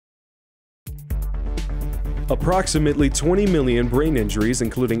Approximately 20 million brain injuries,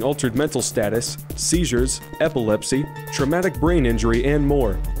 including altered mental status, seizures, epilepsy, traumatic brain injury, and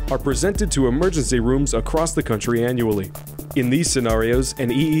more, are presented to emergency rooms across the country annually. In these scenarios, an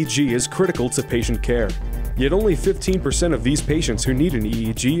EEG is critical to patient care. Yet only 15% of these patients who need an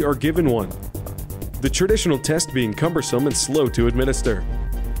EEG are given one, the traditional test being cumbersome and slow to administer.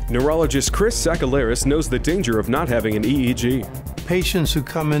 Neurologist Chris Sakalaris knows the danger of not having an EEG. Patients who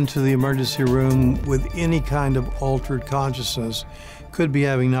come into the emergency room with any kind of altered consciousness could be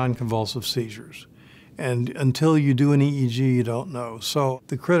having non-convulsive seizures. And until you do an EEG, you don't know. So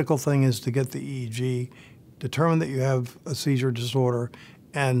the critical thing is to get the EEG, determine that you have a seizure disorder,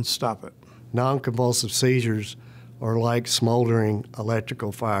 and stop it. Non-convulsive seizures are like smoldering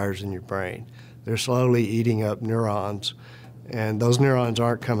electrical fires in your brain. They're slowly eating up neurons, and those neurons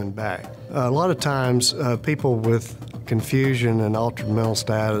aren't coming back. A lot of times, people with confusion and altered mental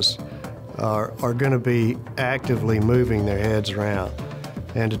status are going to be actively moving their heads around.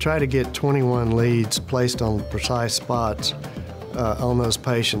 And to try to get 21 leads placed on precise spots on those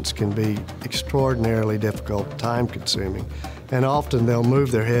patients can be extraordinarily difficult, time-consuming. And often they'll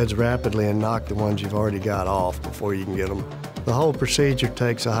move their heads rapidly and knock the ones you've already got off before you can get them. The whole procedure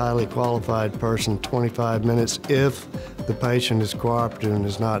takes a highly qualified person 25 minutes if the patient is cooperative and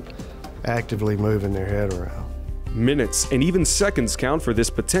is not actively moving their head around. Minutes and even seconds count for this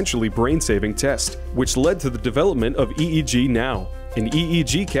potentially brain-saving test, which led to the development of EEG-Now, an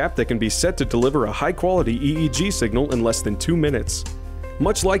EEG cap that can be set to deliver a high-quality EEG signal in less than 2 minutes.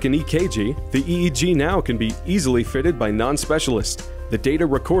 Much like an EKG, the EEG-Now can be easily fitted by non-specialists, the data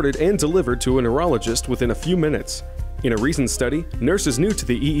recorded and delivered to a neurologist within a few minutes. In a recent study, nurses new to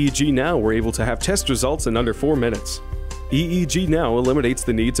the EEG-Now were able to have test results in under 4 minutes. EEG-Now eliminates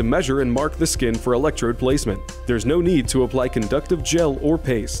the need to measure and mark the skin for electrode placement. There's no need to apply conductive gel or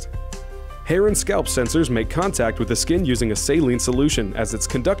paste. Hair and scalp sensors make contact with the skin using a saline solution as its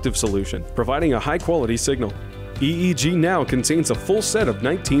conductive solution, providing a high-quality signal. EEG-Now contains a full set of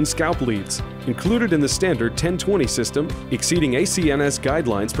 19 scalp leads, included in the standard 1020 system, exceeding ACNS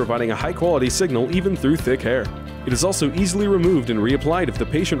guidelines, providing a high-quality signal even through thick hair. It is also easily removed and reapplied if the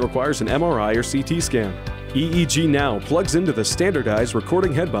patient requires an MRI or CT scan. EEG-Now plugs into the standardized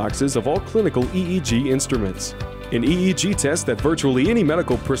recording head boxes of all clinical EEG instruments. An EEG test that virtually any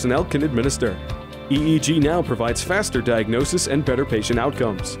medical personnel can administer. EEG-Now provides faster diagnosis and better patient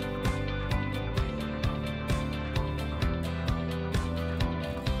outcomes.